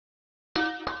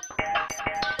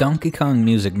Donkey Kong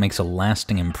music makes a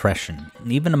lasting impression,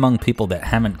 even among people that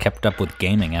haven't kept up with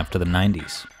gaming after the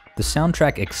 90s. The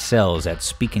soundtrack excels at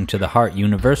speaking to the heart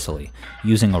universally,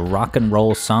 using a rock and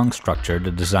roll song structure to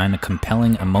design a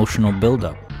compelling emotional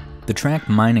build-up. The track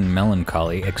Mining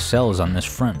Melancholy excels on this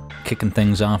front, kicking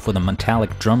things off with a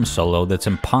metallic drum solo that's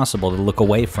impossible to look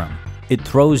away from. It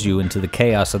throws you into the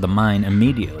chaos of the mine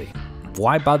immediately.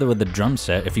 Why bother with the drum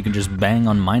set if you can just bang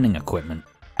on mining equipment?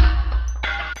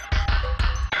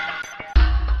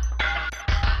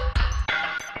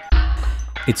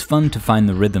 It's fun to find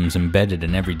the rhythms embedded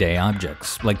in everyday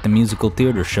objects, like the musical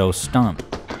theater show Stomp.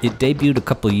 It debuted a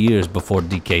couple years before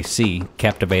DKC,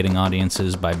 captivating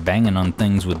audiences by banging on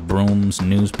things with brooms,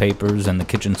 newspapers, and the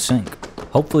kitchen sink.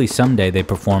 Hopefully someday they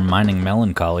perform Mining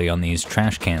Melancholy on these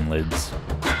trash can lids.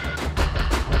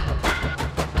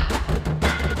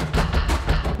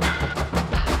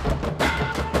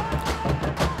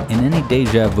 And any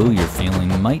deja vu you're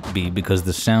feeling might be because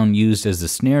the sound used as the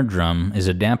snare drum is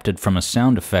adapted from a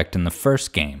sound effect in the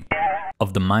first game,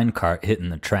 of the minecart hitting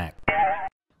the track,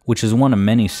 which is one of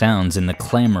many sounds in the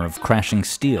clamor of crashing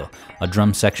steel, a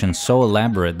drum section so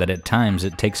elaborate that at times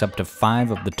it takes up to 5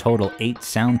 of the total 8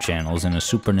 sound channels in a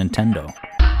Super Nintendo.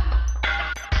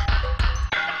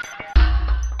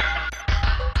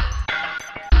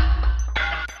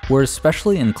 We're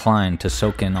especially inclined to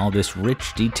soak in all this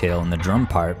rich detail in the drum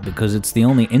part because it's the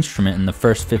only instrument in the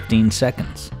first 15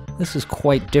 seconds. This is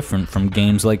quite different from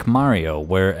games like Mario,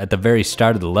 where at the very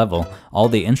start of the level, all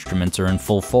the instruments are in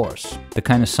full force. The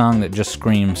kind of song that just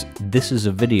screams, "This is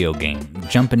a video game,"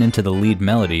 jumping into the lead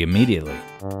melody immediately.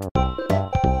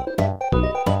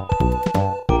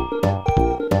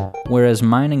 Whereas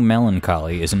Mining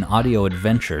Melancholy is an audio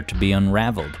adventure to be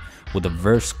unraveled, with a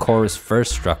verse-chorus-verse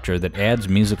structure that adds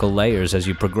musical layers as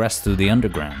you progress through the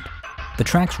underground. The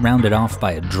track's rounded off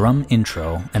by a drum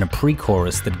intro and a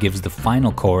pre-chorus that gives the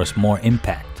final chorus more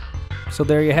impact. So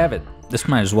there you have it. This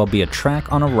might as well be a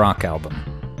track on a rock album.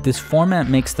 This format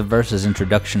makes the verse's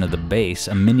introduction of the bass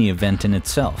a mini-event in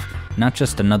itself, not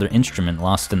just another instrument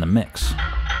lost in the mix.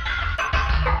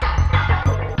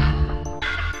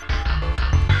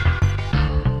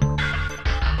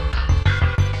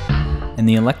 And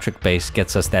the electric bass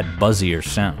gets us that buzzier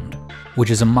sound,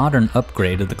 which is a modern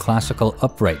upgrade of the classical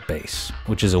upright bass,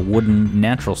 which is a wooden,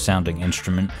 natural-sounding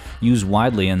instrument used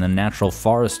widely in the natural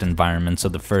forest environments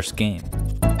of the first game.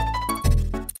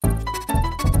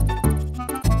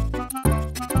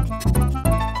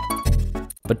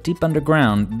 But deep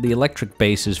underground, the electric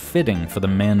bass is fitting for the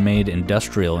man-made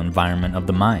industrial environment of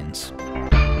the mines.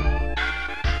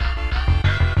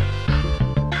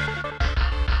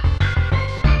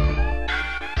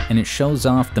 And it shows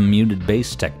off the muted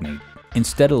bass technique.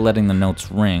 Instead of letting the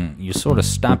notes ring, you sort of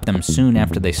stop them soon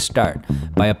after they start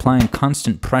by applying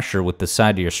constant pressure with the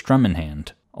side of your strumming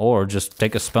hand, or just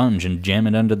take a sponge and jam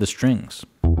it under the strings.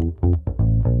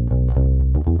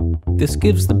 This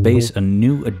gives the bass a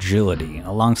new agility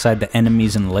alongside the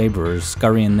enemies and laborers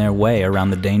scurrying their way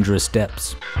around the dangerous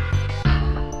depths.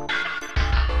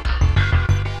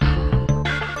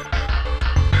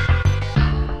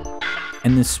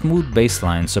 And this smooth bass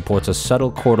line supports a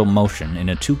subtle chordal motion in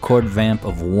a 2-chord vamp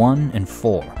of 1 and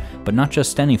 4, but not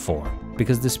just any 4,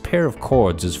 because this pair of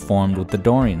chords is formed with the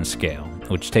Dorian scale,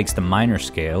 which takes the minor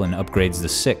scale and upgrades the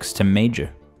 6 to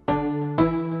major.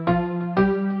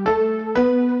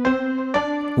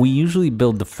 We usually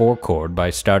build the 4 chord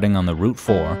by starting on the root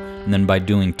 4, and then by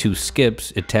doing 2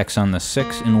 skips, it tacks on the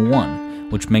 6 and 1,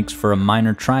 which makes for a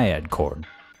minor triad chord.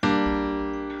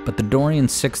 But the Dorian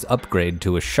 6th upgrade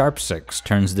to a sharp 6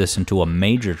 turns this into a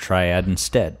major triad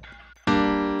instead.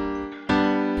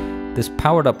 This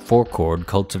powered up 4 chord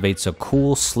cultivates a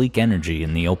cool, sleek energy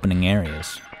in the opening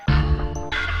areas.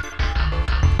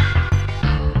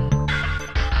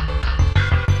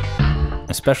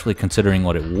 Especially considering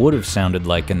what it would have sounded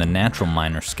like in the natural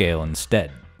minor scale instead.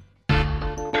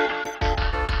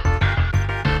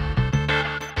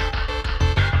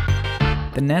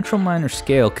 The natural minor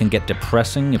scale can get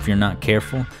depressing if you're not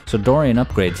careful, so Dorian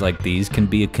upgrades like these can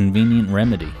be a convenient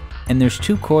remedy. And there's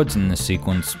 2 chords in this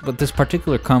sequence, but this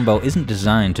particular combo isn't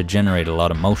designed to generate a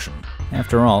lot of motion.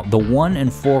 After all, the 1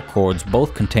 and 4 chords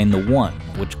both contain the 1,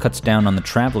 which cuts down on the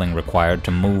traveling required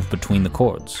to move between the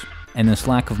chords. And this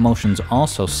lack of motion's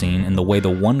also seen in the way the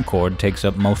 1 chord takes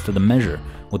up most of the measure,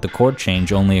 with the chord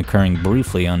change only occurring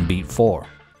briefly on beat 4.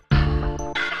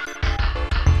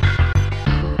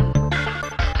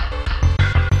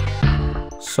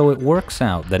 So it works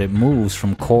out that it moves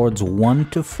from chords 1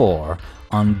 to 4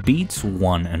 on beats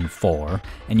 1 and 4,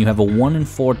 and you have a 1 in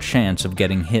 4 chance of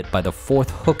getting hit by the 4th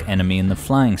hook enemy in the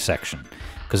flying section,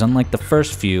 because unlike the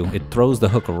first few, it throws the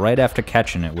hook right after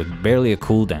catching it with barely a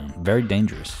cooldown, very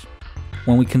dangerous.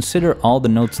 When we consider all the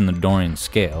notes in the Dorian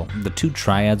scale, the 2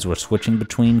 triads we're switching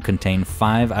between contain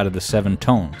 5 out of the 7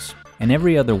 tones, and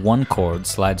every other 1 chord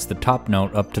slides the top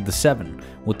note up to the 7,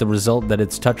 with the result that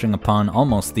it's touching upon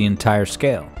almost the entire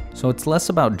scale. So it's less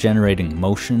about generating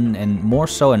motion and more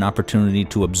so an opportunity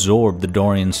to absorb the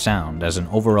Dorian sound as an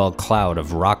overall cloud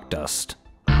of rock dust.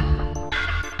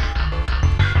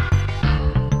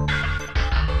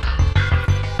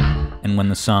 And when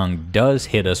the song does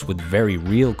hit us with very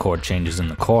real chord changes in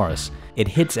the chorus, it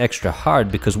hits extra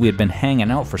hard because we had been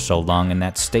hanging out for so long in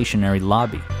that stationary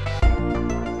lobby.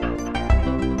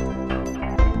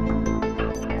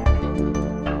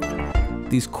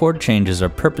 These chord changes are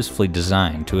purposefully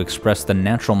designed to express the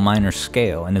natural minor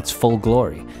scale in its full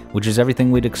glory, which is everything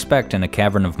we'd expect in a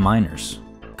cavern of minors.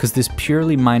 Because this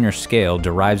purely minor scale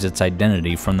derives its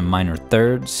identity from the minor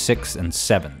 3rd, 6th, and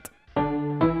 7th.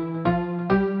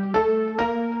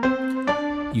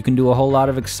 You can do a whole lot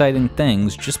of exciting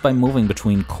things just by moving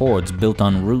between chords built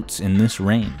on roots in this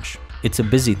range. It's a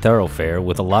busy thoroughfare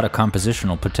with a lot of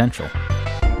compositional potential.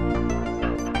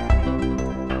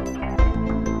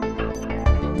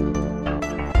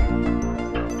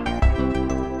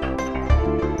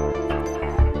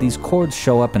 These chords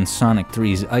show up in Sonic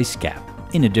 3's Ice Cap,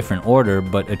 in a different order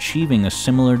but achieving a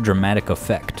similar dramatic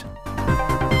effect.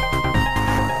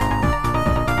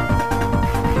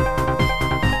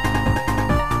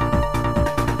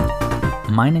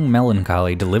 Mining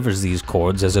Melancholy delivers these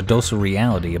chords as a dose of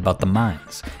reality about the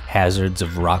mines, hazards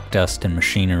of rock dust and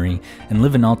machinery, and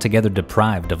living altogether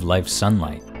deprived of life's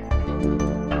sunlight.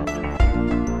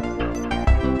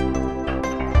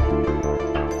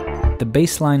 The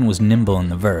bass line was nimble in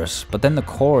the verse, but then the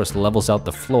chorus levels out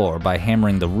the floor by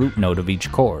hammering the root note of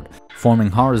each chord, forming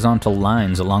horizontal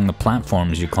lines along the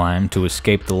platforms you climb to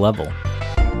escape the level.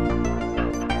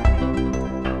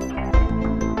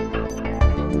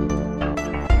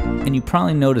 And you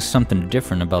probably noticed something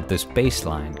different about this bass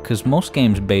line, because most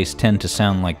games' bass tend to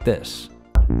sound like this.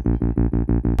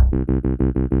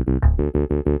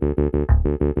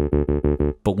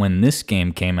 But when this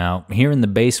game came out, hearing the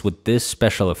bass with this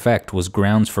special effect was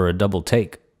grounds for a double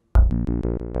take.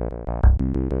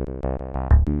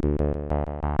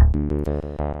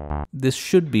 This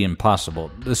should be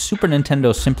impossible. The Super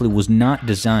Nintendo simply was not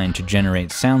designed to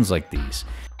generate sounds like these,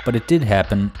 but it did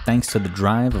happen thanks to the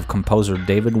drive of composer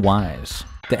David Wise.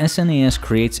 The SNES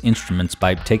creates instruments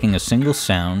by taking a single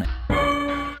sound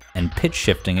and pitch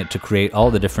shifting it to create all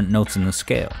the different notes in the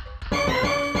scale.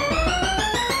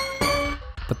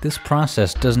 But this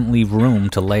process doesn't leave room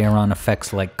to layer on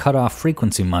effects like cutoff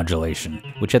frequency modulation,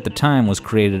 which at the time was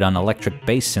created on electric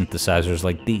bass synthesizers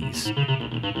like these.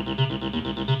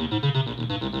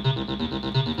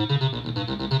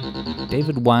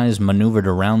 David Wise maneuvered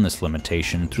around this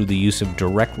limitation through the use of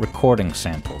direct recording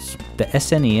samples. The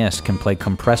SNES can play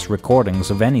compressed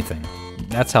recordings of anything.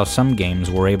 That's how some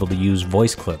games were able to use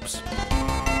voice clips.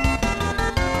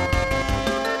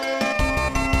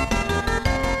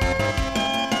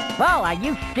 Well, are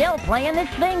you still playing this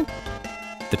thing?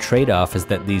 The trade-off is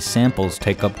that these samples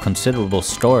take up considerable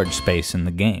storage space in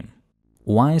the game.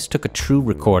 Wise took a true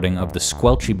recording of the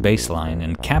squelchy bass line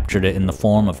and captured it in the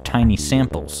form of tiny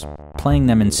samples. Playing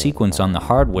them in sequence on the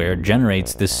hardware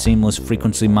generates this seamless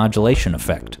frequency modulation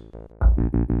effect.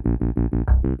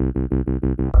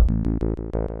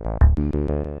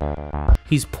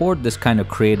 He's poured this kind of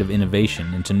creative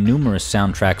innovation into numerous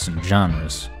soundtracks and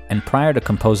genres, and prior to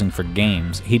composing for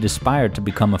games, he'd aspired to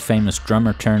become a famous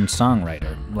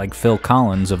drummer-turned-songwriter, like Phil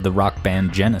Collins of the rock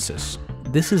band Genesis.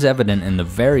 This is evident in the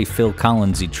very Phil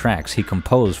Collins-y tracks he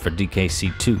composed for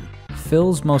DKC2.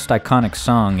 Phil's most iconic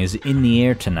song is In the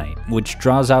Air Tonight, which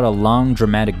draws out a long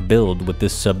dramatic build with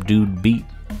this subdued beat.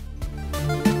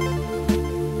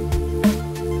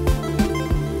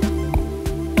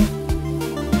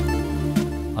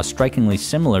 A strikingly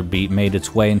similar beat made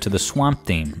its way into the Swamp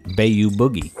theme, Bayou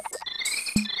Boogie.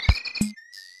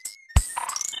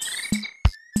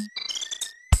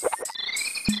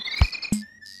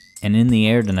 And In the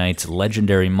Air Tonight's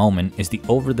legendary moment is the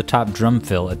over-the-top drum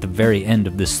fill at the very end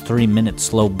of this 3-minute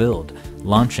slow build,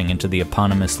 launching into the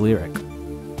eponymous lyric.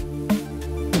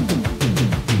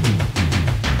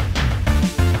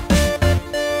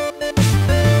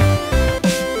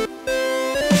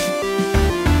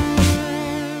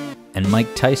 And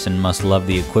Mike Tyson must love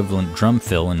the equivalent drum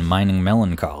fill in Mining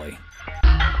Melancholy.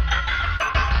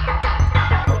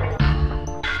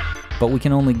 But we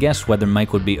can only guess whether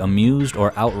Mike would be amused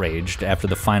or outraged after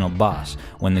the final boss,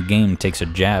 when the game takes a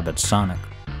jab at Sonic.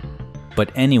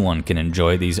 But anyone can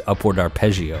enjoy these upward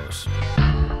arpeggios.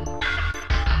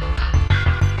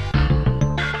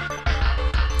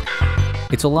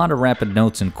 It's a lot of rapid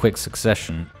notes in quick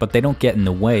succession, but they don't get in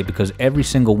the way because every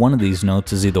single one of these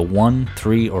notes is either 1,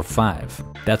 3, or 5.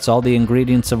 That's all the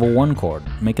ingredients of a 1 chord,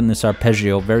 making this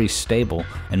arpeggio very stable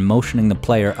and motioning the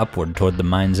player upward toward the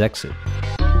mine's exit.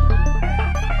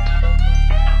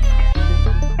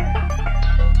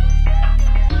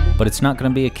 But it's not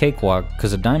going to be a cakewalk,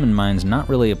 because a diamond mine's not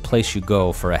really a place you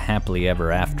go for a happily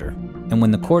ever after. And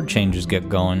when the chord changes get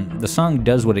going, the song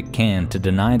does what it can to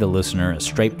deny the listener a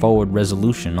straightforward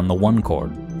resolution on the 1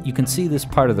 chord. You can see this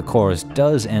part of the chorus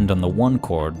does end on the 1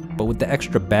 chord, but with the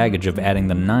extra baggage of adding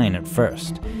the 9 at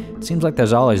first. It seems like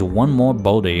there's always one more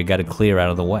boulder you gotta clear out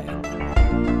of the way.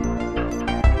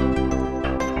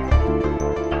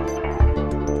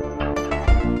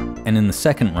 And in the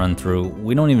second run through,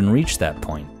 we don't even reach that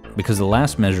point, because the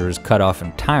last measure is cut off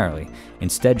entirely,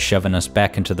 instead shoving us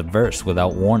back into the verse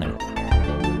without warning.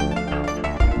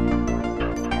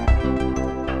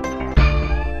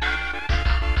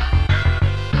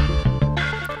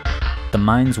 The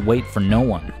mines wait for no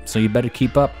one, so you better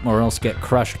keep up or else get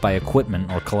crushed by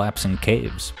equipment or collapsing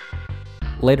caves.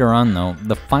 Later on though,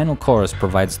 the final chorus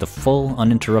provides the full,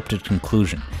 uninterrupted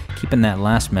conclusion, keeping that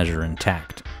last measure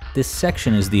intact. This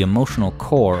section is the emotional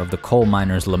core of the coal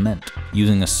miner's lament,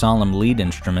 using a solemn lead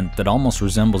instrument that almost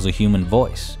resembles a human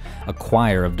voice, a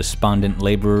choir of despondent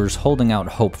laborers holding out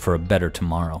hope for a better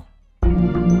tomorrow.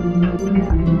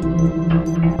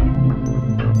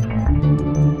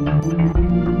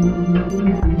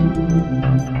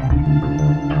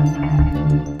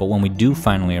 But when we do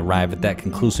finally arrive at that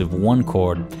conclusive 1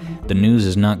 chord, the news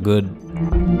is not good.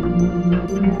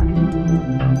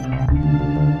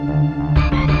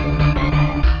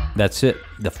 That's it.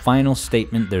 The final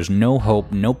statement, there's no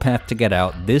hope, no path to get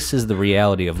out. This is the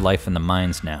reality of life in the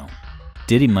mines now.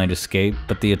 Diddy might escape,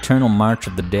 but the eternal march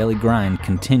of the daily grind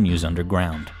continues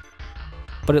underground.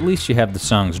 But at least you have the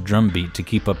song's drum beat to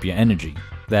keep up your energy.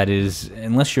 That is,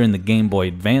 unless you're in the Game Boy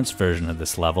Advance version of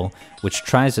this level, which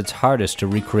tries its hardest to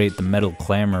recreate the metal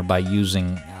clamor by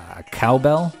using a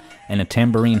cowbell and a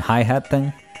tambourine hi-hat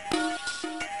thing.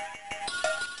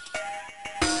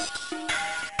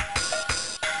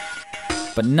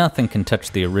 But nothing can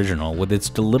touch the original with its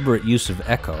deliberate use of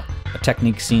echo, a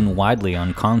technique seen widely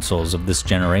on consoles of this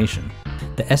generation.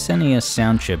 The SNES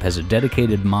sound chip has a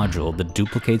dedicated module that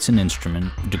duplicates an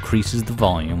instrument, decreases the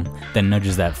volume, then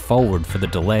nudges that forward for the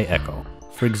delay echo.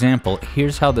 For example,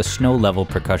 here's how the snow level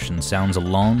percussion sounds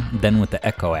alone, then with the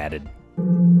echo added.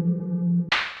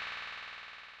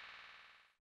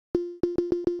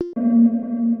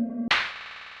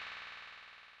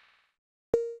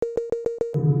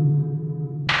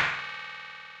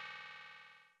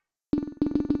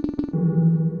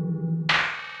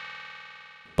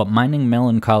 But mining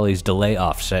Melancholy's delay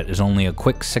offset is only a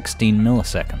quick 16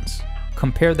 milliseconds.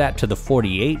 Compare that to the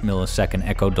 48 millisecond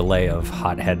echo delay of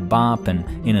Hothead Bop and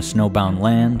In a Snowbound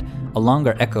Land, a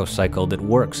longer echo cycle that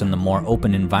works in the more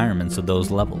open environments of those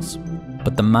levels.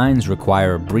 But the mines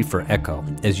require a briefer echo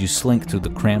as you slink through the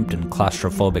cramped and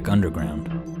claustrophobic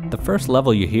underground. The first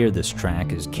level you hear this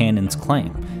track is Cannon's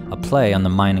Claim, a play on the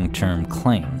mining term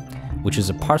claim, which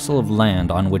is a parcel of land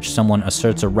on which someone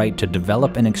asserts a right to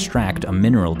develop and extract a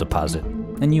mineral deposit.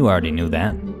 And you already knew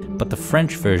that. But the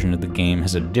French version of the game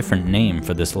has a different name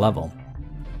for this level.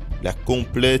 La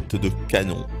complète de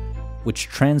canon. Which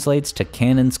translates to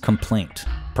Cannon's Complaint,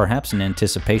 perhaps in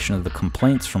anticipation of the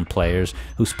complaints from players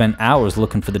who spent hours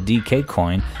looking for the DK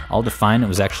coin, all to find it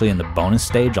was actually in the bonus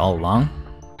stage all along.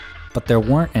 But there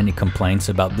weren't any complaints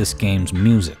about this game's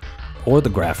music, or the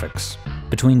graphics.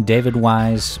 Between David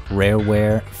Wise,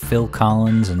 Rareware, Phil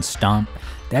Collins, and Stomp,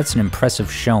 that's an impressive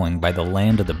showing by the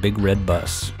land of the Big Red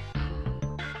Bus.